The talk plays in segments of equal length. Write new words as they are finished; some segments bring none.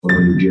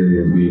welcome to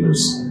Gary and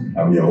Venus.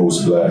 I'm your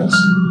host, Blacks.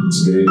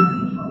 Today,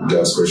 we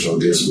got a special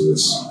guest with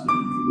us.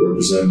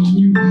 Representing the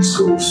new East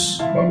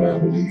Coast, my man,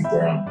 Believe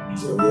Brown.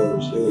 Yo,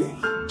 it's Dave.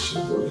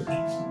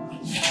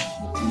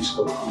 East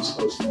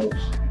Coast News.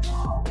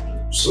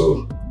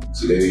 So,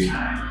 today,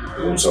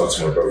 we're going to talk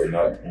to my brother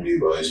not only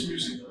about his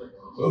music,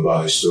 but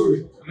about his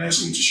story, and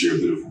ask him to share a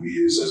bit of who he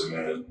is as a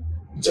man,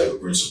 the type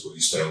of principle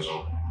he stands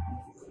on.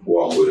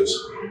 Walk with us.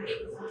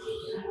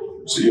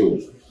 So, yo,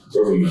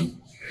 brother, man,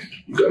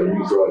 you got a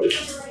new project.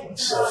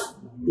 What's up?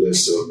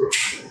 Bless up, bro.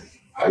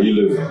 How you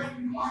living? I'm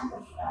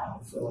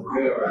feeling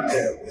good right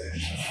now, man.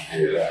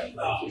 Hear that.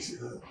 Life is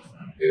good.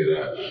 Hear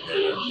that.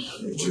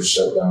 You just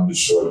shut down the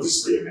short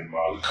this Damian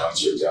Marley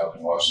concert out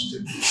in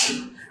Washington,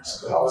 D.C.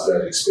 So how was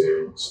that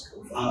experience?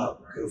 Good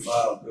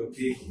vibe, good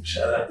people.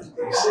 Shout out to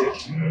DC.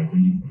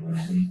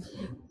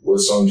 What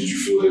song did you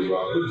feel they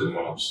rocked with the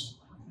most?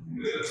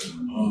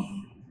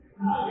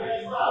 I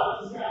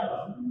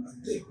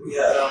think we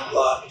had them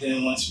locked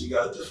in once we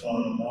got the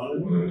phone in the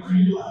morning.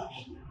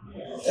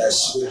 That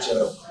switch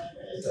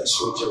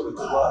up with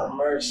a lot of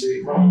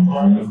mercy.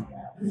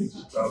 We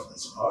just dropping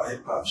some hard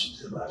hip hop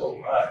shit like, oh,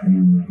 wow.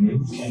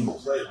 Came to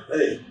play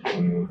today.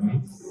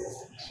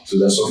 So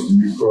that's off the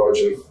new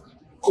project,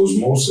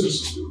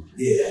 Cosmosis.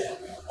 Yeah.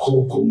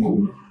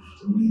 Cool.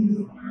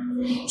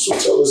 So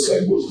tell us,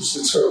 like, what's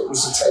the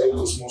title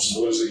of Cosmosis?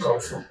 Where does it come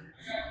from?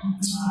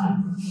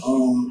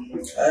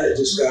 I had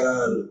just got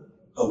out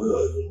of a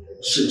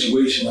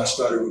situation. I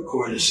started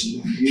recording some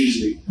new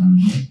music.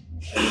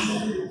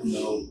 And, you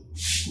know,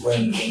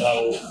 when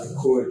I would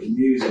record the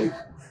music,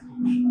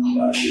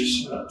 I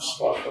just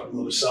spark up a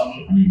little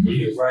something,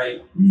 get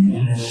right. And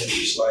then it's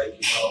just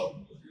like,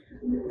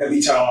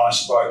 every time I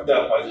sparked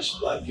up, I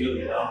just like, I'm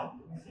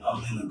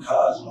in the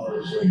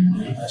cosmos right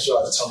now. That's what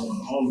I was telling my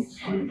homies.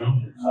 I'm in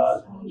the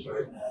cosmos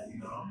right now,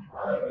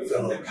 I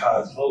feel like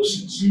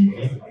cosmosis. Because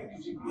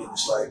you be in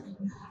this like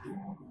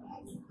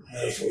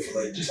metaphor for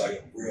like just like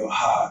a real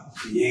hot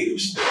creative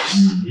space.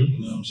 You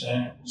know what I'm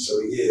saying? So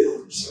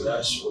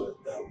that's what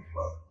that was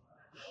about.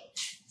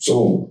 So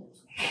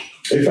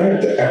if I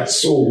had to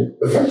ask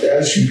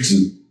you to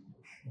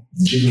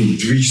give me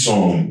 3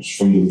 songs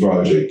from the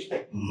project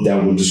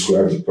that would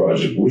describe the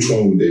project, which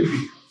one would they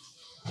be?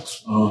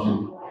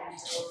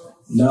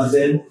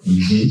 Nothing.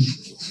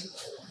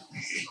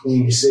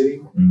 Queen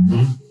City.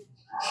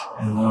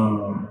 And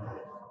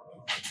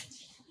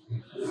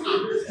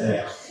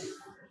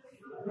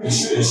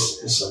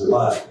it's a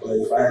lot, but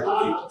if I had to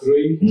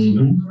pick 3,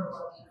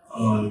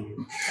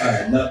 I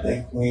had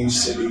Nothing, Queen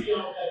City,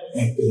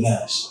 and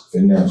Finesse.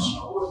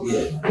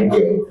 Yeah.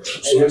 Okay.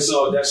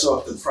 So that's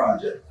off the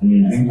project.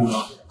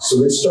 So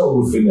let's start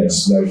with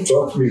Finesse. Like,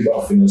 talk to me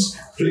about Finesse.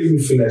 Play me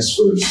Finesse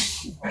first.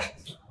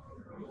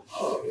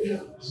 Oh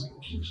yeah.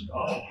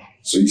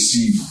 So you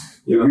see,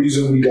 the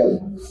reason we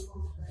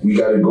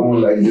got it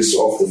going like this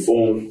off the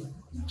phone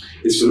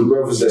is for the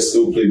brothers that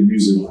still play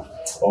music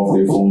off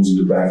their phones in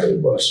the back of the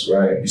bus,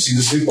 right? You see,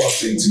 the hip hop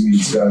thing to me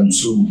has gotten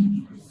too,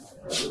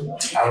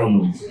 I don't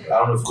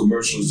know if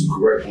commercial is the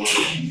correct word.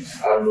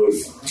 I don't know if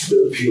the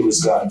appeal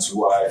has gotten too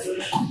wide.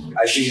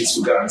 I think it's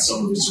forgotten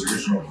some of its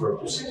original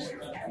purpose,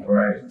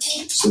 right?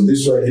 So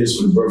this right here is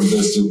for the brothers that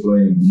are still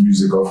playing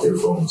music off their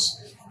phones.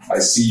 I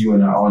see you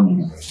and I on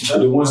you. But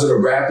the ones that are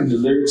rapping the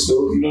lyrics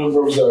though, you know the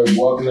brothers that are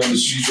walking down the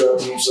streets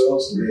rapping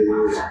themselves?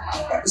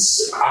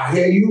 I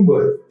hear you,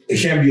 but it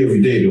can't be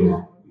every day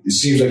though. It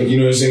seems like, you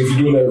know what I'm saying, if you're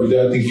doing that every day,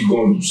 I think you're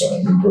going through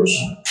something in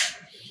person.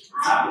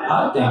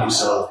 I think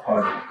it's all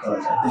part of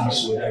the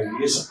culture. I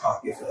think it's a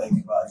pocket for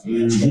everybody.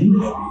 You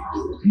know,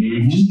 whatever you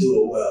do, just do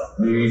it well.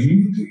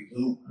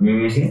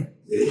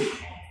 Yeah.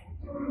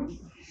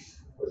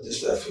 But this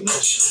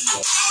definition.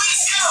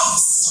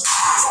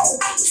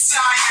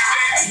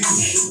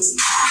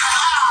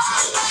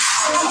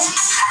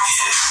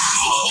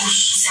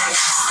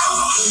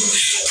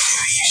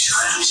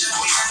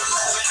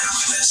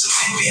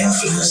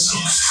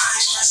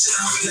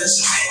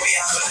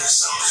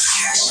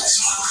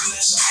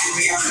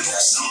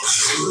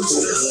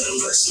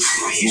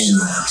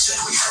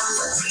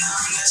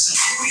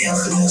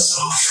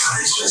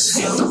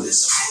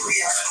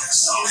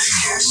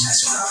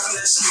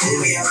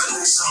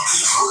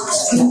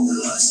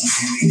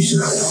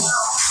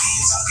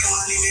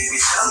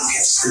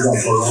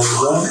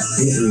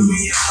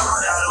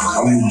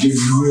 I'm giving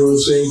you know what I'm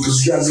saying? Because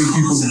you gotta make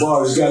people's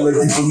bars, you gotta let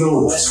people know.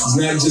 It's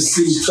not just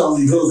sing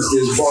Charlie Hooks,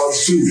 there's bars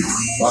too.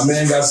 My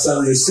man got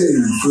something to say,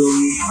 you feel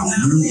me?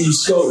 New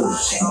East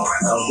Coast.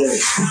 All day.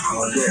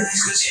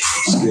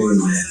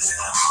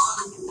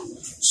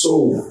 So,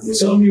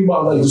 tell me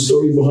about like the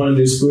story behind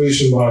the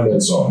inspiration behind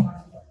that song.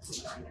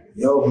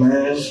 Yo,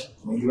 man,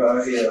 when you're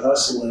out here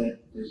hustling,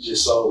 it's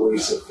just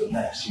always a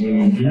finesse.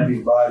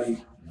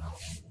 Everybody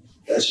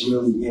that's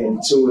really getting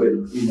to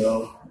it,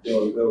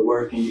 doing good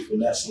work and you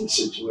finessing the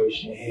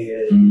situation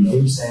here, you know what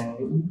I'm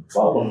saying?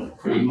 Following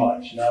pretty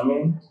much, you know what I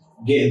mean?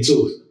 Getting to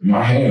it. I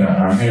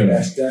hear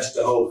that. That's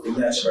the whole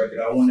finesse record.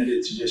 I wanted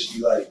it to just be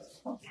like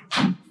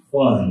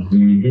fun.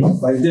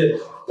 Like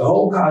the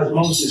whole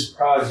Cosmosis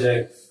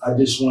project, I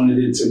just wanted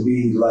it to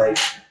be like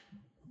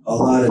a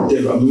lot of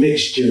different, a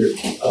mixture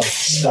of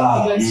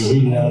styles,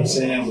 you know what I'm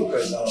saying?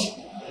 Because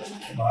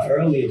my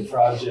earlier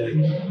project,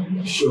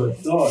 Short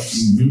Thoughts,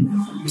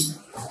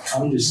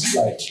 I'm just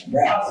like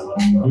rapping.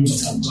 I'm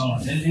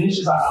going. And it's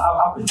just like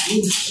I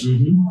produce.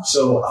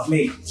 So I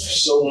make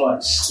so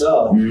much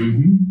stuff.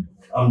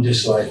 I'm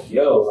just like,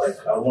 yo, like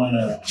I want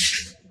to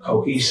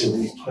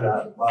cohesively put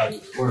out a body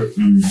of work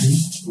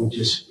with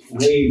just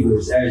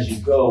flavors as you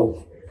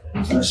go.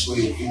 That's the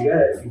way to do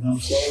that, you know what I'm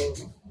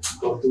saying?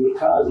 Go through the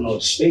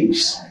cosmos,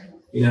 space.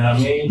 You know what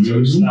I mean? So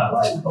it's not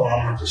like, oh,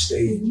 I'm going to just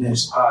stay in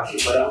this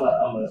pocket, but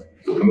I'm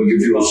going to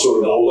give you a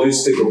sort of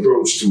holistic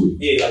approach to it.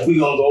 Yeah, like we're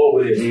going to go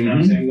over there. You know what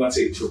I'm saying? We're going to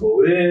take a trip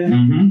over there. We're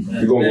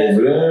going to go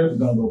over there. We're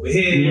going to go over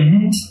here.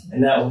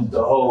 And that was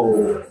the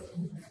whole.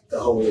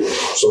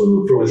 So the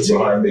approach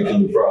behind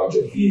making the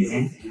project.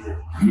 Yeah.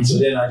 So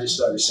then I just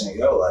started saying,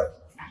 yo, like,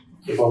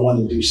 if I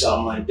want to do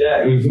something like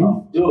that,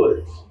 I'll do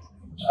it.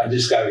 I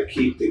just got to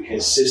keep the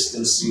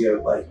consistency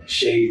of like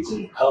shades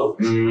and colors.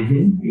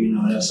 You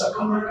know, that's how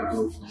come I can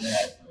go from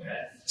that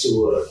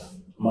to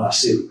My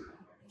City.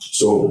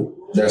 So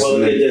that's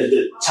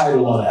the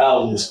title on the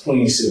album is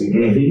Queen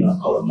City. I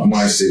call it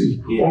My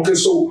City. Yeah. Okay,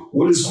 so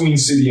what is Queen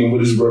City and what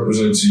does it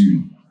represent to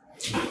you?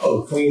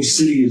 Oh, Queen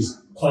City is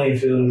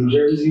Plainfield, New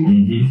Jersey.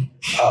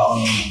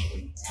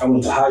 I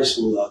went to high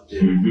school out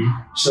there.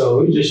 So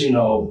it was just, you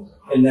know,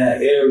 in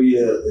that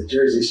area of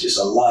Jersey, it's just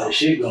a lot of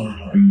shit going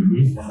on.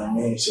 You know what I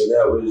mean? So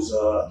that was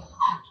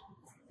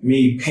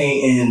me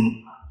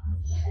painting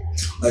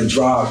a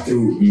drive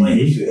through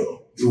Plainfield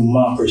through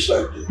my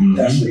perspective.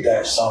 That's what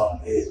that song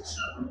is.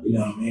 You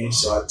know what I mean?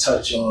 So I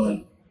touch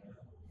on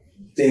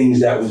things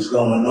that was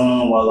going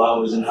on while I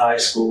was in high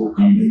school,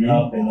 coming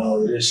up and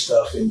all of this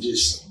stuff, and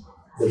just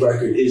the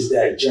record is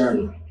that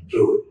journey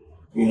through it.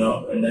 You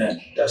know, and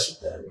that's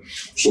what that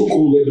is. So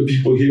cool, let the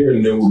people hear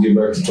and then we'll get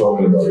back to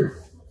talking about it.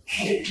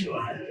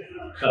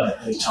 Cut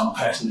every time I'm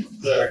passing the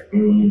blur.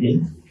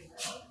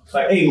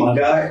 Like, hey, my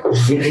guy. By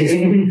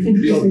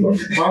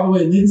the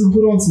way, need to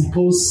put on some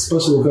post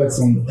special effects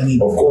on any.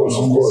 Of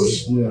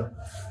course. Yeah.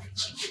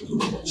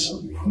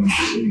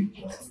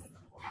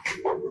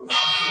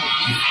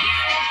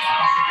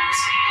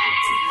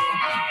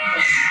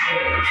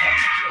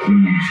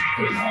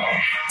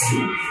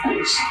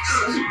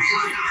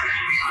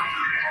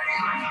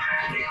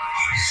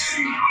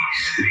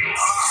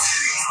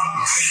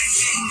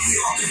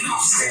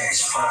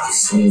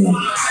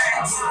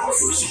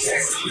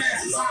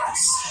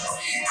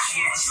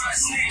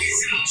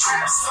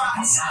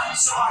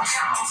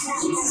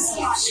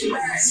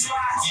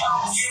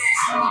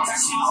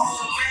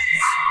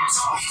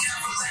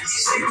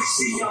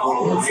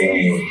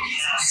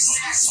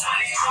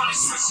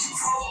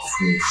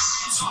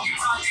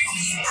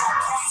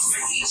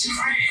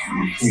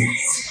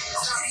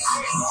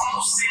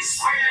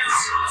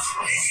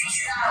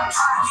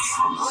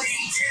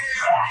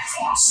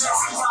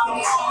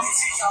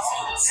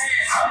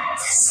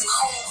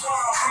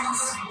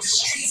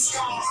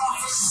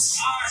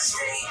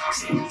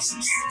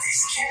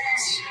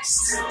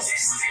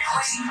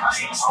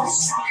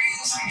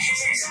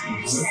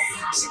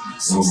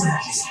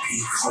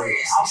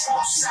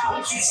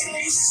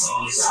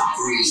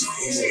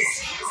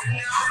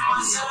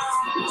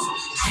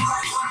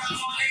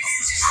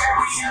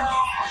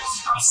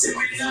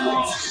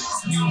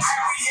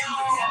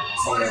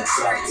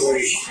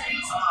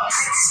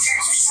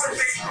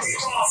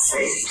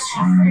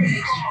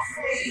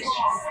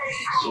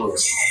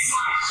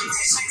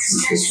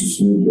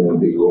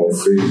 They go on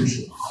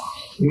fade.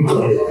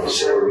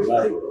 So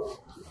like,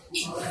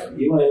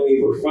 you ain't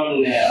even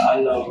from there.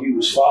 I know you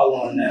was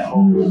following that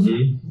whole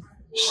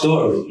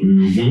story.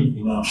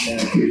 You know what I'm saying?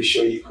 I'm pretty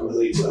sure you can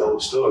relate to the whole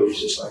story. It's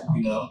just like,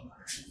 you know,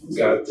 you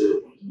got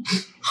the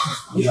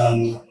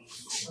young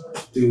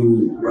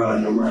dude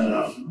riding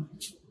around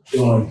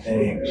doing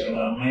things, you know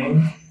what I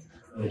mean?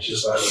 And it's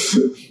just like,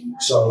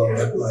 it's all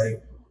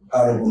like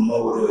out of a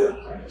mode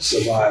of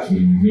survival.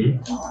 You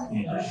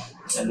know?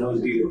 And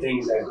those be the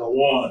things that go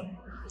on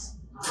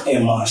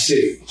in my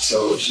city.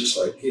 So it's just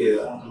like,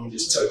 yeah, let me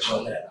just touch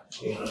on that.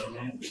 You know what I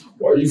mean?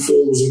 Why do you feel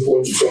it was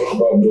important to talk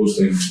about those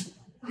things?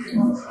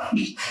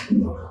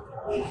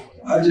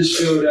 I just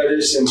feel that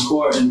it's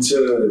important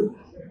to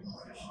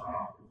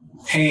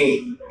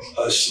paint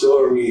a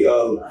story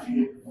of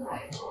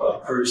a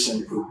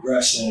person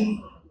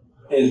progressing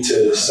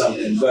into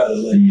something better,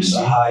 like it's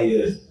a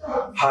higher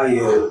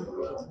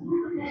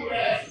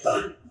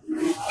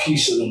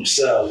piece of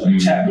themselves, like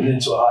tapping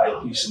into a higher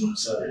piece of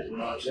themselves, you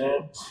know what I'm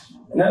saying?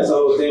 And that's the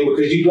whole thing,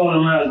 because you're going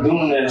around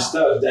doing that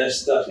stuff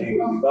ain't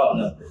really about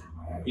nothing.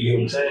 You get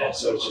what I'm saying?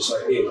 So it's just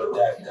like, yeah, but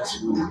that's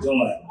what we were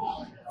doing.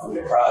 I'm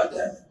proud of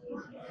that.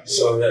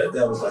 So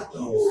that was like the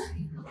whole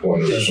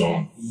point of the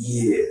song.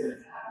 Yeah.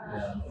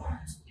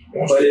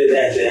 But at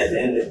the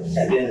end of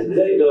the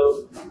day, though,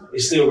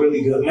 it's still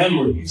really good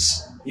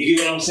memories. You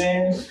get what I'm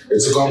saying?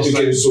 It's a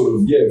complicated sort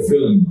of,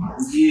 feeling.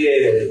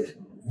 Yeah.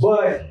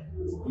 But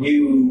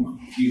you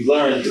you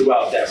learn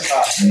throughout that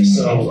process.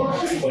 So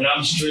when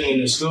I'm stringing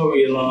the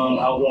story along,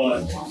 I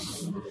want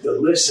the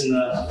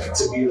listener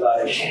to be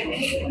like,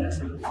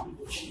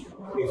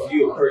 if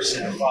you're a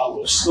person that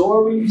follows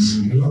stories,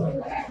 you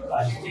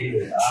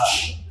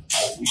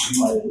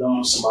might have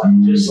known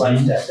somebody just like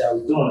that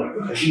was doing it.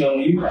 Because,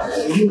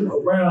 when you're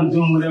around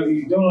doing whatever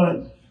you're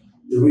doing,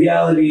 the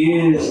reality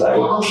is, like,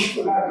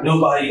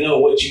 nobody know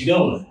what you're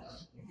doing.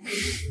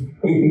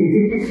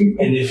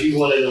 And if you're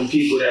one of them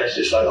people that's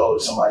just like, oh,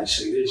 somebody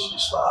say this, you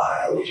just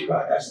like, what you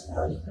got?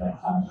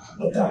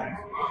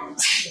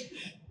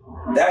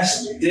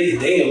 That's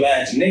their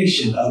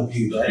imagination of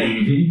you. That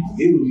ain't you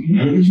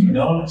know what you're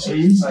doing. So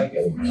it's like,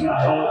 yo, you keep doing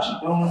what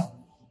you're doing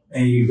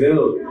and you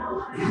build,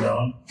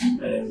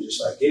 And it was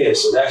just like, yeah,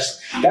 so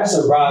that's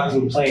a ride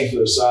through playing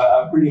field. So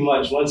I pretty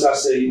much, once I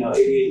said,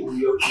 88 New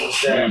York,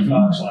 stack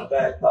blocks on the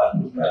back block,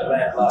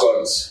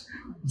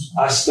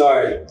 I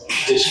started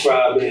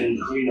describing,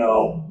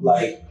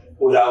 like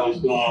what I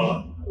was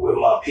doing with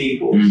my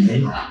people,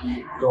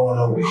 going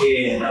over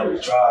here, and I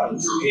was driving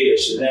through here.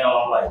 So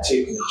now I'm like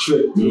taking a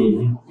trip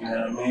through, you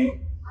know what I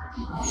mean?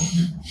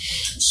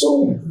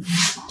 So,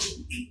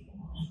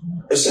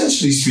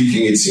 essentially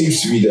speaking, it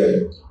seems to me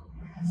that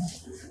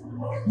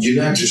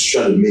you're not just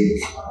trying to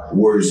make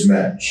words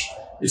match.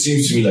 It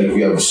seems to me like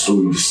you have a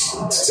story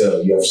to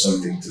tell, you have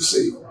something to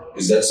say.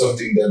 Is that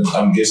something that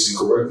I'm guessing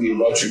correctly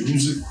about your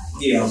music?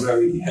 Yeah, I'm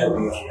very heavy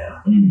on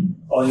that.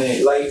 On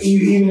it, like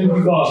even if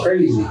you're going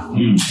crazy,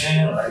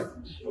 man, like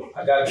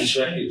I got this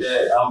record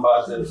that I'm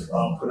about to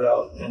put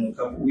out in a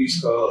couple weeks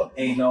called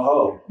 "Ain't No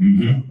Hoe." You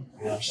know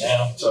what I'm saying?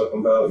 I'm talking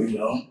about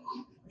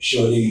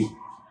shorty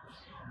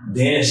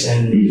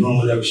dancing, doing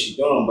whatever she's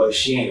doing, but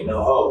she ain't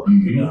no hoe.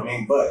 You know what I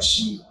mean? But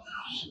she's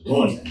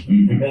doing it.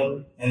 You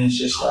know? And it's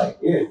just like,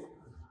 yeah.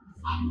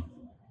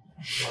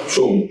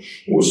 So,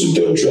 what's the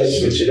third track?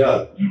 Switch it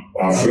up.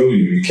 I feel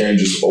you. You can't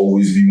just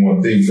always be one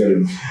thing.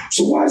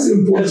 So why is it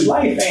important? Because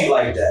life ain't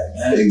like that,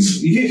 man.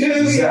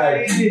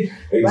 Exactly.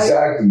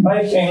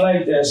 Life ain't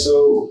like that.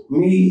 So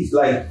me,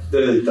 like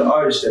the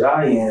artist that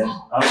I am,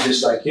 I'm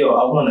just like, yo,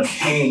 I want to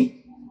paint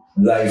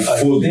like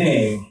a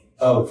thing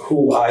of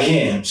who I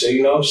am.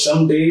 So,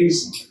 some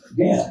days,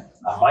 again,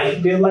 I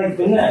might feel like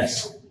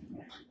Finesse.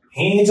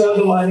 He ain't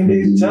talking about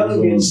anything. Tell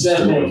him getting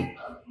stepping.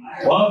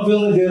 Well, I'm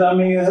feeling good. I'm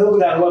in your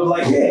hood. I was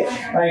like,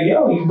 yeah. Like,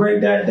 yo, you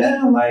break that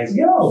down. Like,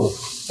 yo,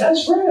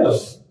 that's real.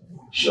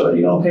 Sure,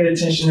 you don't pay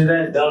attention to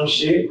that dumb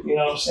shit. You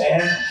know what I'm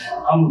saying?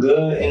 I'm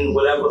good in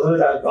whatever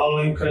hood I go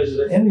in because of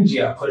the energy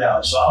I put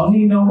out. So I don't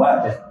need no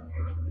weapon.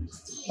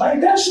 Like,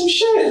 that's some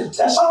shit.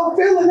 That's how I'm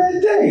feeling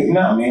that day. You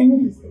know what I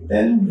mean?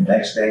 Then the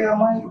next day I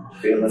might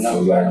feel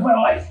another way. I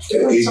might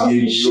feel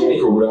something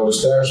shit. Without a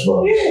stash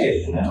box.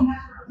 Yeah,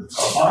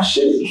 my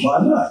shit. Why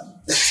not?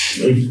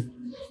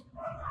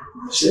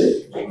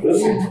 Shit.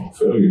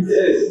 Feel you.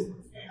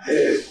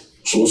 Yeah.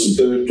 So what's the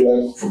third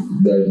track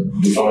that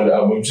defined the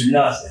album to you?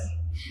 Nothing.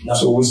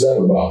 So what's that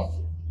about?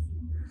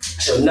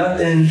 So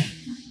Nothing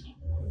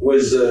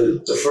was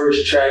the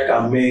first track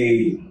I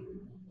made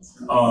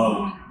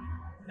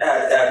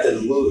after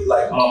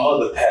like my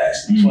mother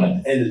passed end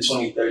of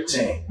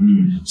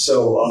 2013.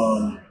 So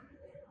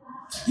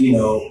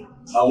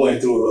I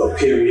went through a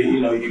period,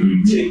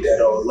 you take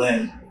that all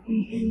in.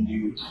 And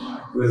you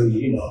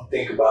really,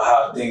 think about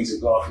how things are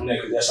going from there,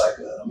 because that's like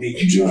a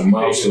major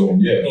milestone,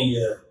 yeah. In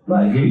your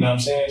life, you know what I'm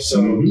saying?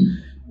 So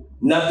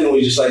Nothing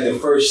was just like the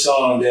first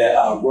song that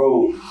I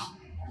wrote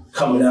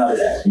coming out of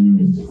that.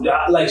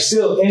 Like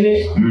still in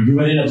it,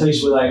 but in a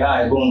place where like, all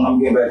right, boom, I'm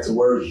getting back to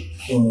work,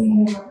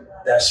 and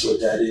that's what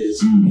that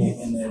is.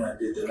 And then I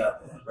did the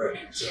Nothing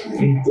record.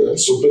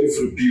 So play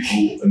for the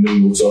people, and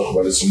then we'll talk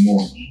about it some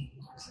more.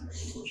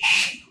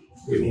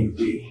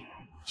 Indeed.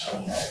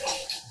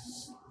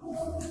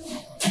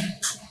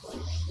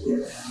 Yeah.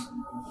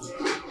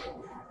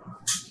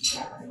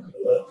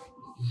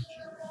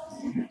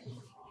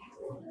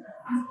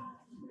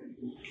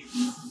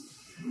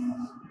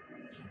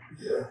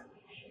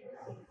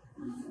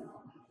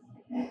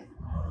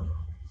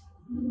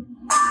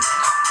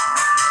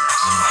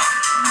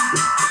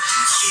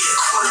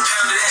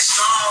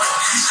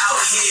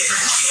 Out here,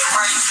 getting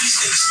right, these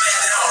niggas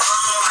mad that I'm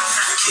wrong.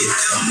 Get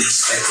them, they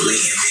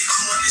speculating, been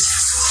doing this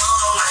for so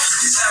long.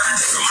 Design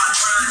different, my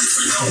grind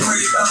different, don't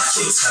worry about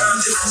your time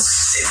different.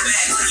 Sit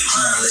back, let your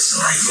mind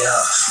listen like, yo,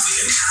 we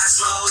the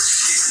cosmos,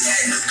 this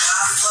that in the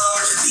pop flow,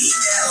 beat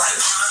that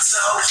like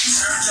Pronto.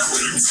 Turned up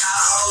with them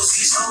Tahoes,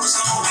 these hoes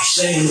gon' be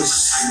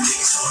shameless.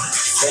 Niggas wanna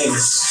be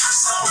famous,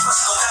 some of us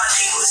go down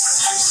nameless.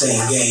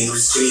 Same game with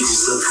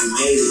stages, look, we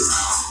made it.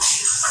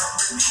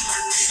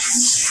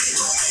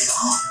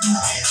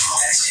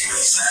 That shit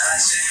was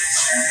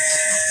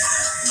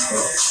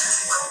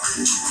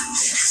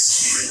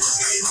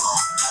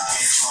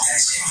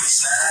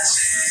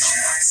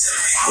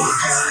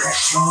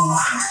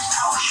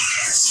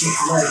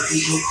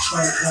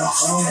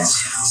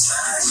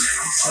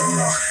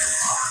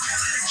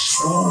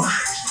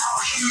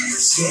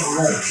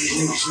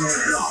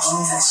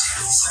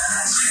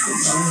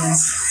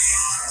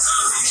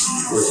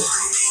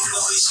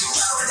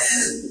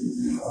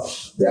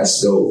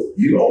That's dope.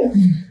 You know,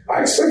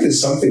 I expected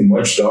something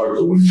much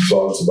darker when you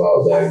talked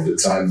about like the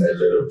time that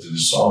led up to the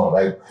song.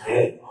 Like,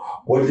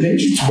 what led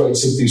you to write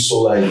something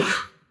so like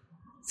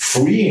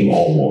freeing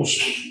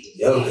almost?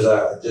 Yo, because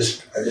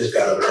I just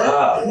got a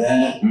vibe,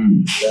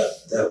 man.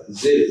 That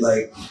was it.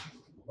 Like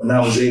when I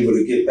was able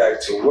to get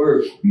back to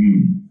work,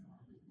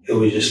 it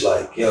was just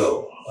like,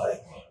 yo,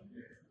 like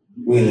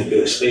we in a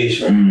good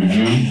space right now.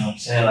 You know what I'm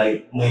saying?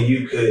 Like when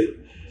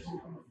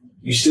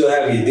you still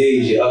have your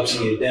days, your ups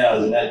and your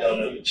downs, and that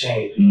don't ever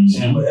change. You know what I'm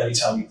saying? But every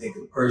time you think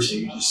of a person,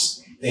 you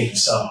just think of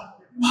something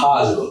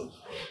positive.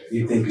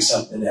 You think of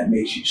something that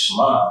makes you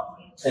smile.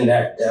 And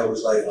that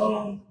was like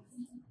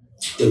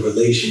the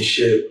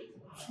relationship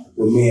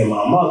with me and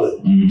my mother.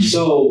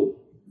 So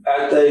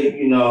after,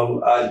 you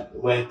know, I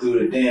went through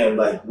the damn,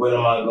 like, what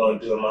am I going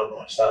to do? Am I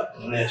going to stop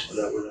doing this?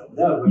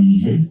 Whatever.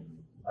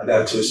 I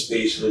got to a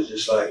space where it's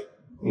just like,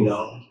 you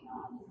know,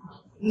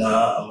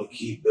 nah, I'm going to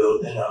keep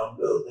building how I'm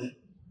building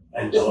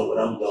and doing what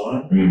I'm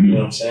doing. You know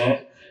what I'm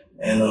saying?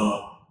 And,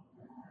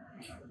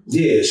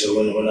 yeah, so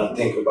when I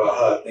think about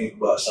her, I think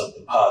about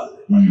something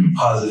positive, like a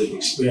positive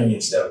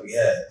experience that we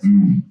had.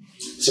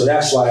 So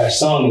that's why that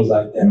song is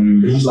like that.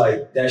 It's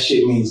like, that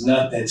shit means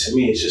nothing to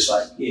me. It's just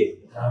like, yeah, you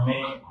know what I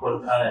mean? Quarter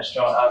pound that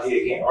strong out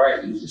here getting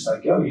right. It's just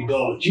like, yo, you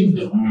doing what you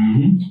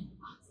doing.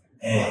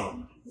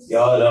 And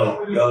y'all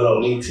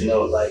don't need to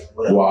know like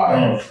what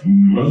I'm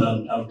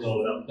doing. I'm doing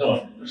what I'm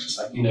doing. It's just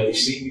like, you know, you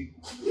see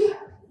me.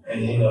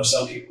 And you know,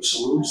 some people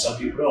salute, some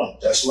people don't.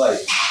 That's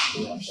life.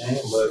 You know what I'm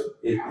saying? But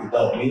it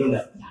don't mean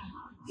nothing.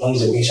 As long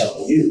as it means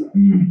something to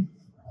you.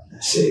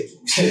 That's it.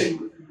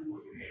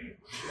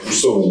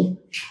 So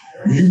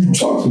you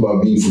talked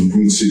about being from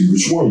Queen City, but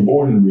you weren't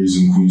born and raised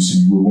in Queen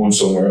City. You were born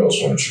somewhere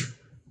else, weren't you?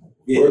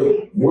 Yeah.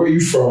 Where are you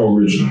from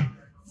originally?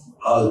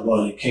 I was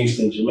born in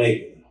Kingston,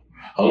 Jamaica.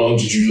 How long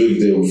did you live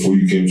there before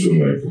you came to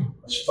America? I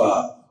was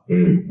 5.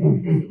 And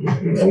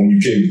when you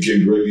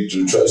came directly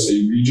to the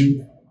tri-state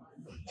region?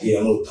 Yeah,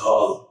 I moved to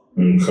Harlem.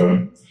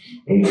 Okay.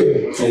 And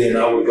then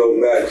I would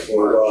go back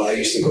for a while. I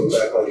used to go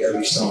back like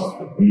every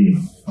summer.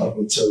 Up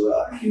until,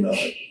 you know,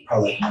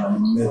 probably like my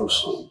middle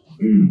school.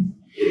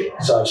 Yeah.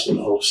 So I spent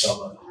the whole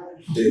summer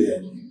there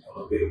and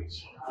come up here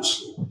for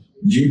school.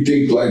 Do you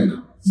think like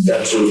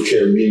that sort of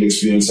Caribbean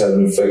experience had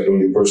an effect on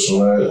your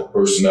personality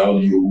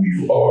or who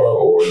you are,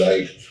 or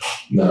like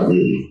not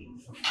really?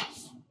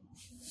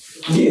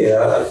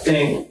 Yeah, I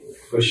think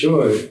for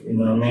sure, you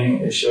know what I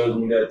mean? It shows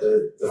me that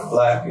the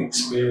Black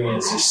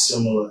experience is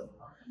similar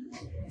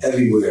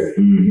everywhere.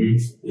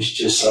 It's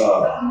just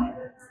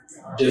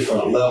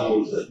different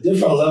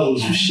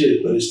levels of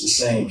shit, but it's the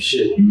same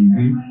shit. You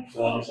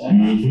know what I'm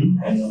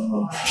saying? And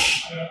you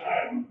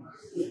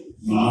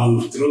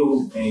move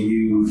through and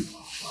you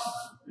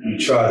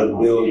try to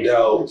build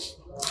out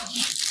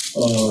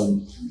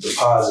the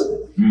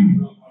positive. You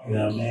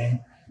know what I mean?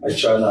 I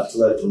try not to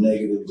let the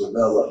negative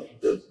develop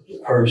the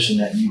person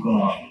that you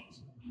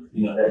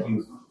that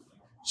you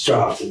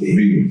strive to be.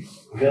 You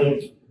feel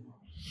me?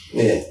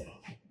 Yeah.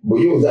 But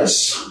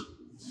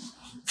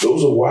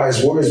those are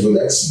wise words, but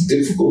that's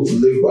difficult to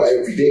live by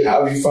every day.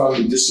 How have you found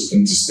the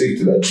discipline to stick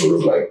to that sort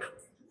of like,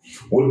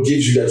 what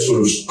gives you that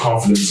sort of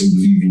confidence and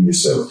belief in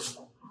yourself?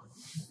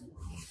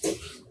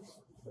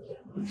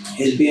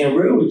 It's being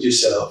real with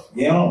yourself.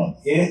 You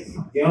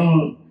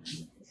don't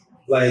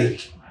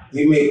like,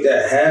 you make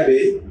that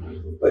habit,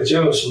 but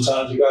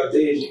sometimes you got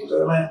days you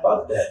go, man,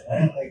 fuck that,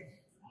 man. Like,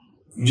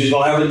 you just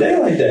gonna have a day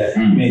like that.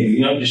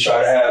 Maybe, just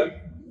try to have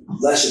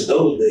less of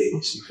those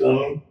days, you feel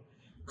me?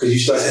 Because you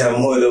start to have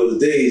more of those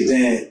days,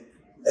 then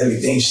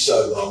everything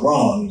starts going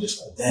wrong. You're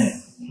just like,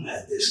 damn, I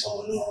had this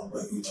going on,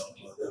 but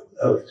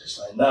whatever. Just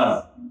like,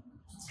 nah.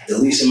 The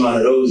least amount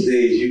of those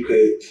days you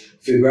could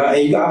figure out,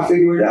 and you gotta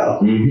figure it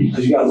out.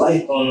 Because you got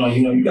life going on,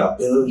 you got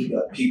bills, you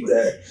got people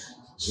that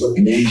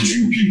need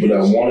you, people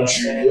that want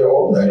you,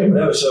 all that.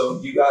 Whatever. So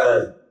you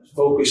gotta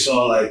focus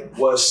on like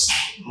what's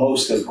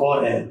most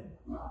important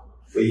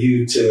for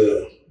you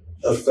to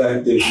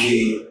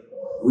effectively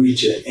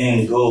reach an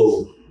end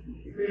goal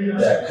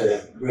that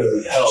could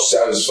really help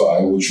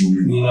satisfy what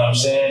you know what I'm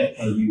saying?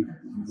 And you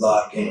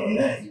lock in on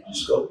that, you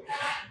just go.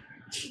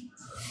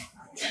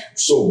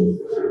 So,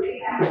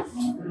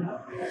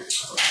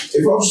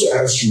 if I was to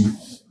ask you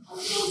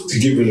to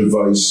give an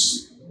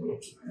advice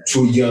to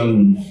a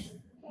young,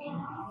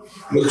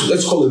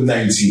 let's call it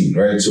 19,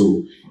 right?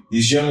 So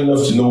he's young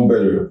enough to know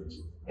better,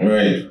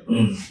 right?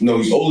 No,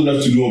 he's old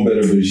enough to know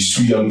better, but he's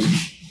too young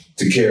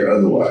to care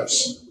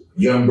otherwise.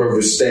 Young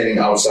brothers standing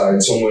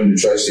outside, somewhere in the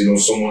tri-state or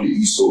somewhere on the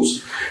East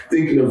Coast,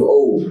 thinking of,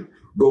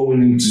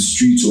 going into the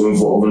streets or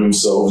involving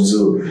themselves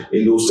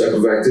in those type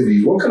of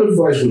activities. What kind of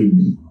advice would it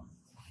be?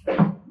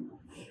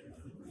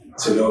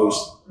 To those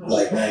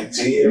like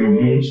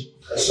 19-year-olds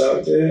that's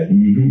out there?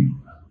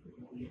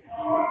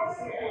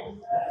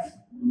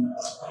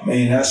 I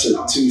mean, that's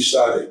a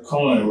two-sided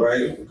coin,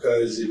 right?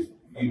 Because if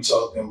you're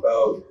talking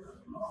about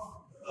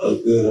a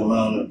good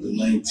amount of the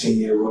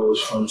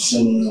 19-year-olds from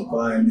similar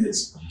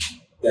environments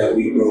that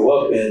we grow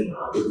up in,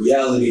 the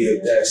reality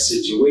of that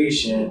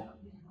situation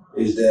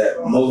is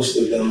that most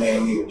of them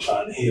ain't even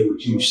trying to hear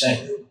what you're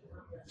saying.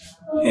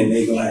 And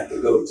they're gonna have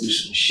to go through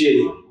some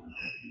shit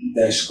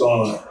that's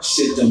gonna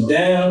sit them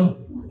down.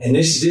 And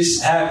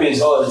this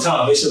happens all the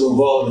time. It's a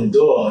revolving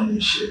door on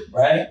this shit,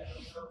 right?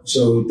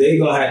 So they're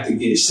gonna have to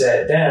get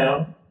sat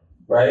down,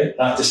 right?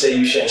 Not to say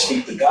you shouldn't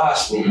speak the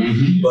gospel,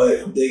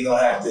 but they're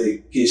gonna have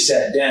to get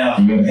sat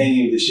down for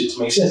any of the shit to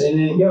make sense. And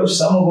then,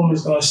 some of them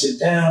is gonna sit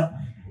down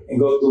and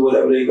go through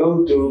whatever they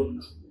go through,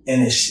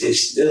 and it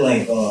still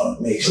ain't gonna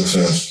make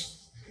sense.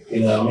 You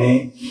know what I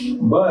mean?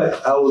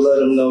 But I would let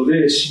them know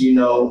this,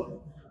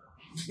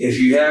 if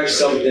you have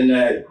something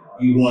that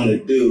you want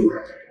to do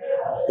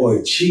or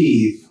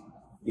achieve,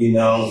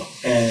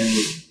 and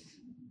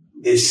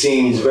it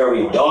seems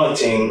very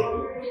daunting,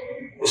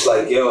 it's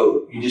like,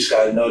 you just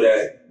got to know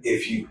that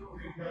if you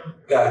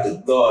got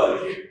the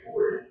thought,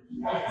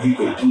 you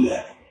could do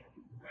that.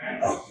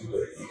 Like, you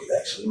could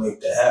actually make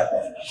that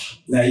happen.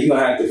 Now, you're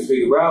going to have to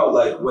figure out,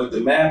 what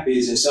the map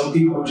is, and some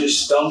people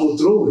just stumble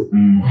through it.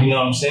 You know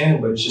what I'm saying?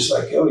 But it's just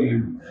like,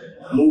 you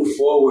move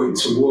forward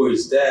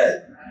towards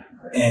that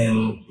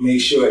and make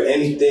sure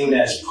anything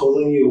that's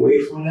pulling you away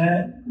from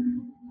that,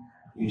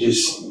 you're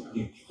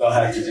going to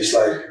have to just,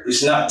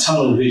 it's not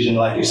tunnel vision,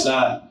 it's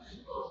not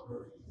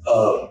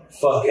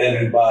fuck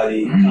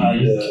everybody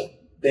kind of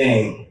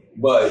thing,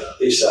 but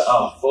it's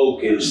I'm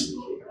focused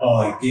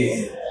on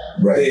getting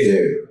right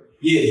there.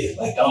 Yeah,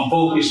 I'm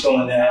focused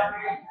on that.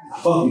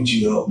 Fuck with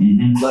you though,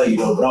 love you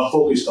though, but I'm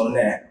focused on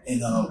that,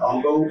 and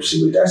I'm going to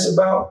see what that's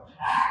about.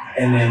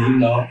 And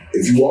then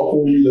if you walk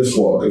with me, let's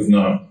walk. If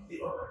not,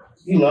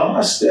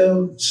 I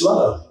still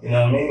slug. You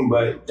know what I mean?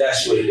 But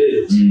that's what it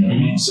is. You know what I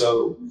mean?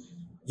 So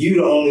you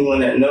the only one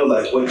that know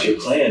what your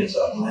plans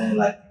are, man.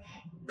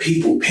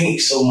 People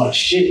paint so much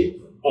shit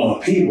on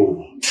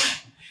people.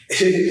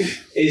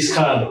 It's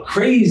kind of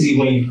crazy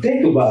when you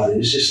think about it.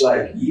 It's just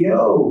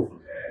they'll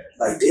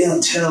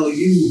tell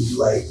you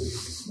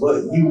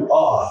what you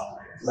are,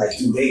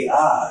 through their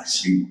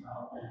eyes. And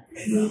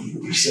then you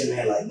be sitting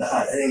there nah,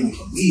 that ain't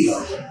even me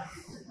though.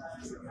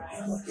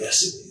 And I'm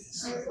yes it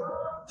is.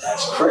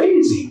 That's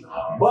crazy.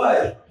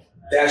 But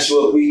that's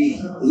what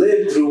we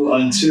live through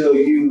until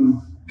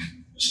you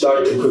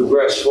start to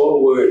progress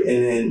forward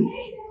and then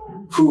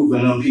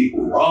proving them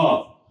people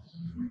wrong.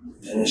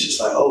 And it's just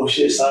oh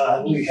shit, son,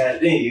 I knew you had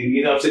it in you.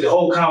 You know what I'm saying? The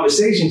whole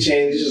conversation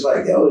changed. It's just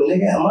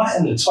nigga, am I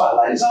in the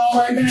Twilight Zone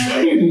right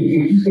now?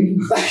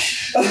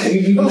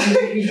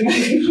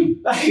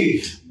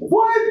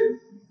 What?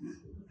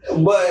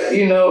 But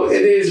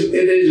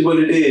it is what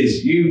it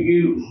is.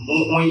 You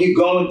when you're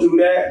going through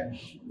that,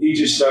 you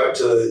just start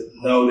to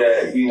know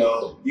that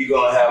you're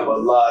gonna have a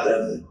lot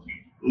of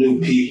new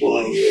people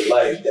in your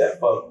life that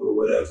fuck with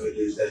whatever it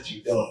is that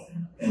you're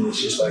doing. And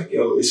it's just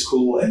it's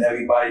cool, and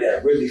everybody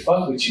that really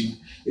fuck with you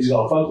is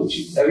gonna fuck with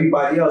you.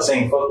 Everybody else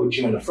ain't fuck with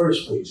you in the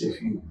first place.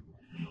 If you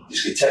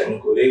just get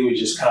technical, they were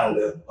just kind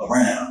of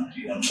around,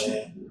 you know what I'm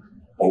saying?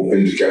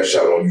 Open the cash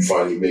out on you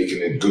finally making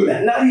it good.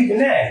 Not even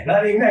that,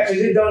 because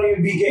it don't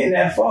even be getting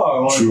that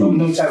far on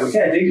no type of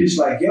cat. They just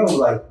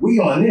we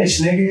on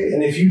this, nigga,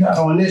 and if you not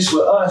on this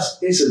with us,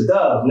 it's a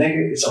dub,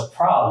 nigga. It's a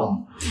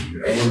problem.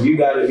 And you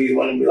gotta be the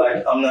one to be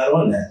I'm not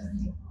on that.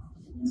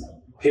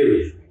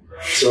 Period.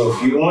 So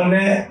if you on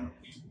that,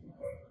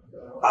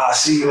 I'll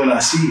see you when I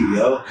see you,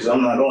 because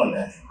I'm not on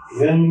that. You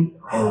hear me?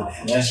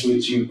 And that's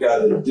what you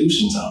gotta do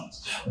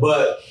sometimes.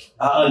 But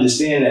I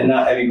understand that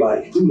not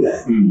everybody can do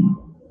that.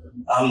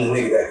 I'm the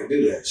nigga that can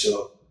do that,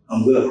 so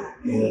I'm good.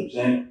 You know what I'm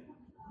saying?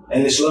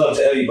 And it's love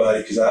to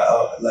everybody, because I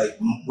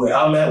where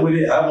I'm at with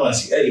it, I want to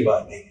see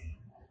everybody make it.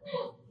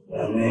 You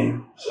know what I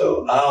mean?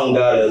 So I don't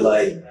gotta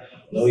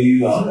know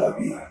you, I don't gotta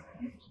be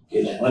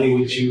getting money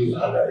with you.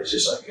 It's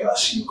just I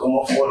see you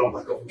going for it. I'm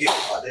go get it,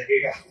 my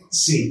nigga.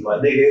 See, my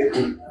nigga.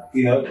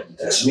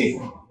 That's me.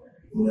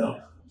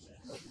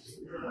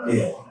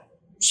 Yeah.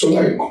 So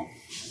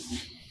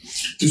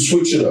to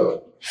switch it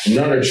up,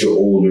 now that you're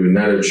older,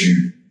 now that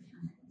you're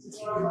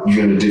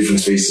in a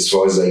different space as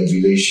far as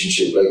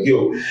relationship,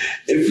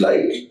 if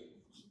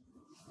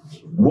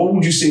what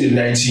would you say to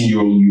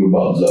 19-year-old you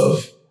about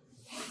love?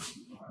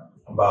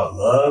 About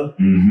love?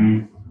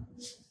 Mm-hmm.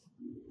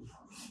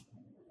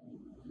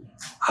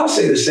 I'll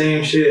say the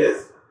same shit.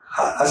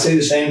 I say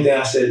the same thing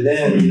I said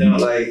then,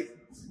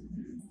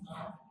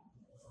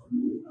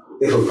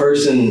 if a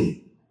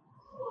person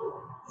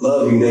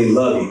love you, they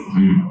love you.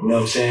 You know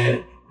what I'm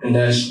saying? And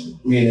that's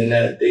meaning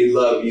that they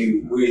love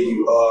you where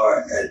you are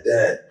at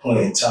that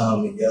point in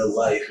time in your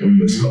life and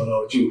what's going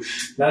on with you.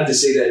 Not to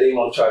say that they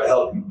won't try to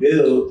help you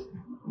build,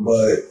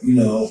 but,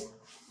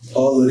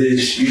 all of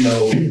this,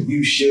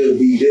 you should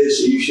be this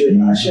or you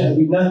shouldn't. I shouldn't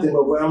be nothing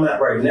but where I'm at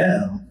right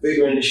now. I'm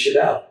figuring this shit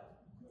out.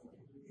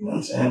 You know what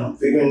I'm saying? I'm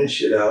figuring this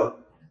shit out.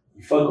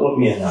 You fuck with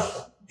me or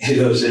not. You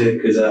know what I'm saying?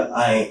 Because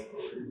I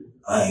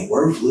ain't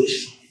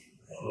worthless.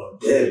 I ain't no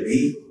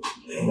deadbeat.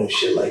 Ain't no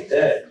shit like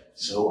that.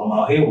 So I'm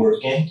out here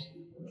working.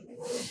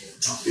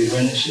 I'm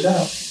figuring this shit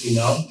out,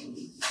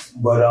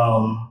 But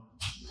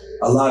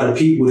a lot of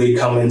people, they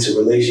come into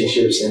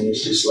relationships and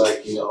it's just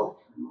I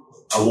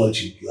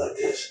want you to be like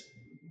this.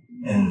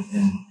 And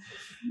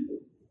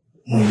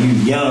when you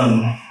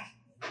young,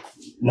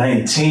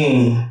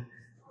 19,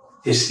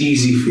 it's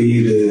easy for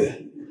you to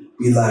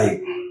be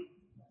like,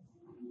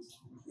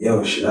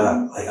 yo, should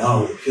I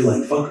don't really feel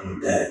like fucking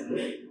with that,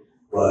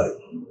 but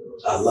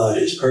I love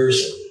this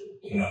person,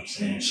 you know what I'm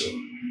saying? So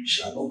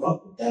should I go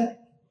fuck with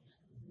that?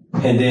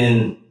 And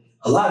then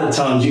a lot of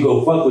times you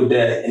go fuck with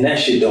that and that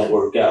shit don't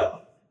work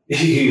out.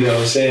 You know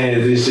what I'm saying?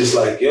 It's just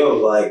like, yo,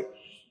 like,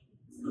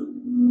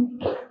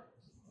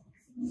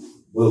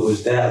 what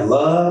was that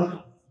love?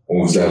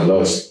 Or was that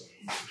lust?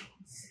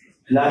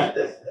 Not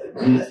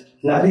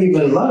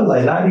even love,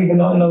 like not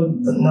even on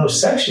no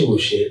sexual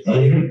shit.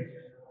 Like,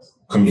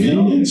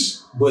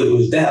 Convenience. You know? But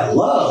was that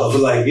love?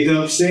 Like, you know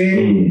what I'm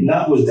saying?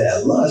 Not was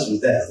that lust,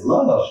 was that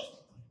love.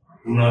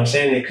 You know what I'm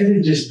saying? It could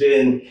have just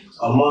been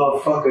a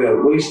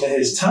motherfucker wasting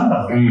his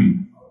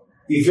time.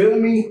 You feel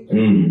me?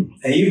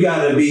 And you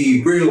gotta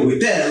be real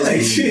with that. Like,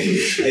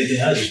 and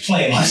then I just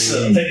playing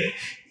myself. Like,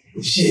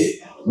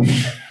 shit.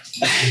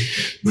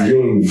 I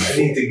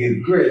need to get a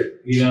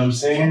grip. You know what I'm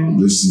saying?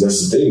 That's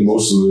the thing.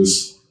 Most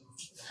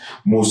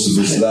of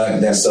us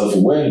lack that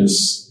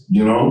self-awareness.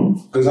 You know?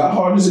 Because how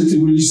hard is it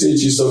to really say to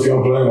yourself, yo,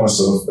 I'm playing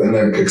myself, and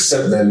then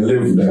accept that and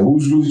live with that?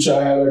 Who's really trying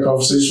to have that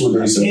conversation with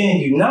themselves?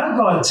 And you're not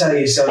going to tell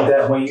yourself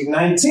that when you're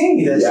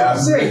 19. That's what I'm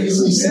saying. You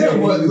said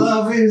what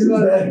love is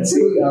going to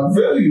do. I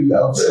feel you.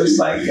 It's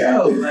like,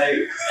 yo, like...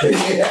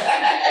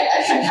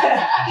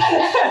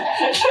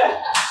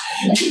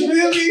 You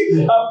feel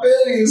me? I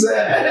feel you,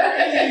 Zach.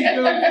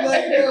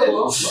 Like, yo, I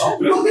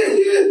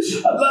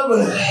love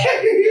it.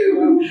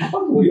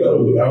 Yo,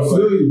 I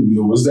feel you.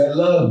 Yo, was that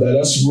love?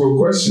 That's a real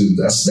question.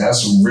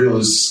 That's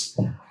realist.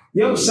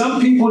 Yo,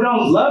 some people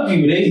don't love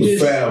you.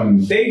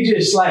 They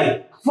just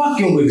like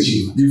fucking with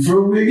you. You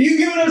feel me? You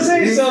get what I'm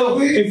saying?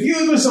 So if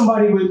you were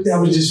somebody that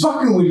was just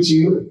fucking with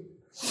you,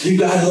 you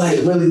gotta like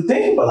really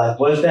think about like,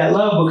 what's that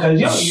love? Because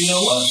yo, you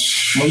know what?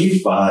 When you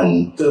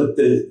find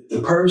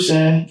the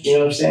person, you know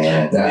what I'm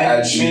saying,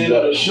 that man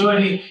or the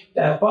shorty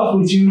that fuck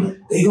with you,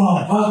 they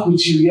gonna fuck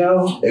with you,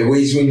 yo. In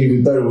ways you didn't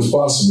even thought it was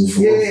possible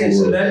for real.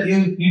 So that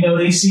you know,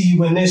 they see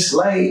you in this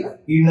light,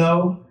 you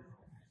know,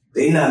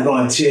 they not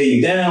gonna tear you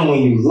down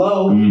when you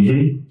low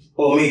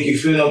or make you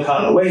feel no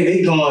kind of way.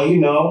 They gonna, you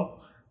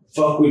know,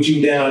 fuck with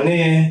you down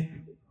there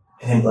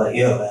and be like,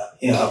 yo, man,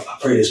 you know, I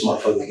pray this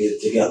motherfucker get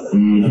it together. You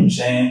know what I'm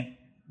saying?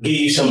 Give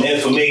you some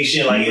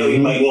information, like, yo, you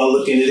might want to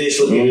look into this,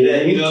 look into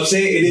that. You know what I'm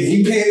saying? And if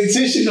you paying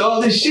attention to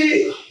all this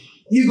shit,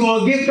 you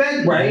going to get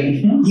back right.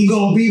 You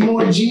going to be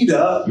more G'd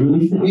up. You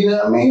know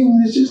what I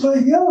mean? It's just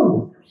like,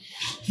 yo.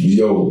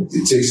 Yo,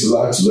 it takes a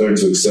lot to learn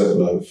to accept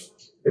love.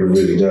 It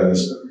really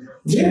does.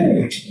 Yeah.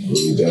 It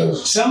really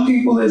does. Some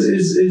people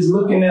is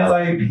looking at,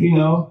 like, you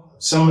know,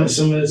 some of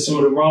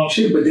the wrong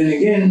shit. But then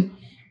again,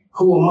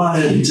 who am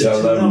I to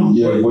tell them?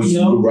 Yeah, what's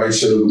the right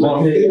shit or the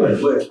wrong thing?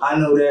 But I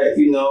know that,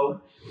 you know,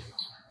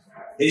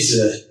 it's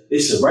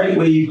a right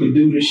way you could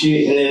do the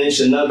shit, and then it's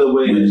another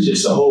way that's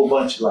just a whole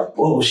bunch of like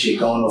bullshit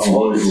going on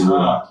all the time. You know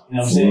what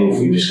I'm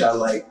saying? You just got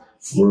like,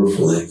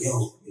 like,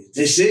 yo, is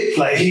this it?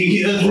 Like,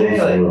 you know what I'm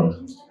saying? Like,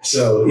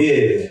 so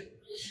yeah.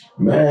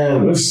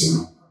 Man,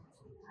 listen.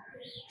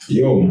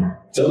 Yo,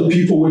 tell the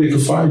people where they can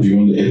find you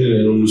on the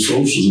internet, on the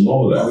socials and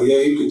all that. Oh, yo,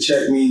 you can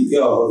check me,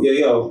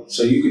 yo.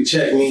 So you can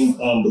check me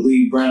on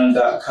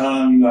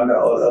BelieveBrown.com. You know, I got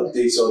all the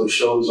updates, all the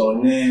shows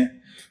on there.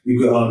 You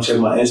can check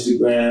my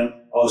Instagram.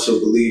 Also,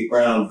 Believe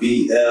Brown,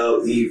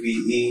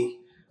 BLEVE,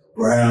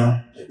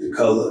 Brown, like the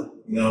color,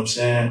 you know what I'm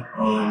saying?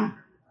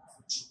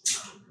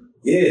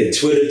 Yeah,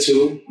 Twitter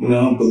too, you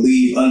know,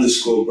 Believe_Brown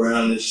is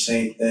the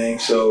same thing.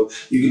 So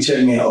you can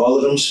check me at all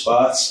of them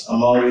spots.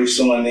 I'm always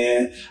on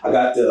there. I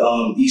got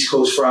the East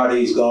Coast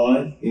Fridays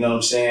going, you know what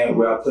I'm saying,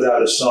 where I put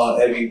out a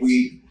song every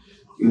week.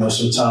 You know,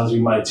 sometimes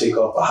we might take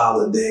off a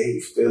holiday,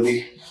 you feel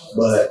me?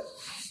 But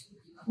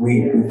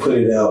we put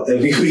it out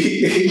every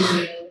week.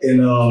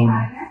 And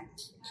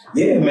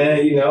yeah,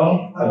 man, you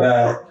know, I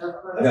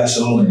got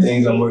some more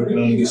things I'm working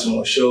on to get some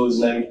more shows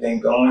and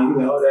everything going. You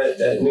know,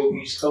 that new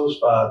East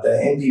Coast vibe,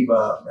 that indie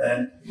vibe,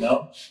 man. You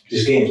know,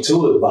 just getting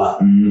to it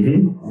vibe.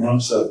 You know,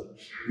 so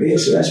yeah,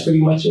 so that's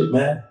pretty much it,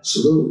 man.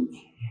 Salute.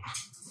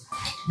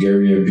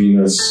 Gary and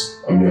Peanuts.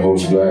 I'm your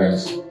host, Black.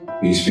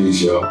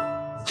 Peace, y'all.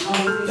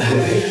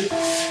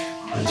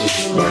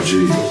 My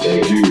G.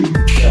 Thank you.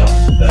 Yeah.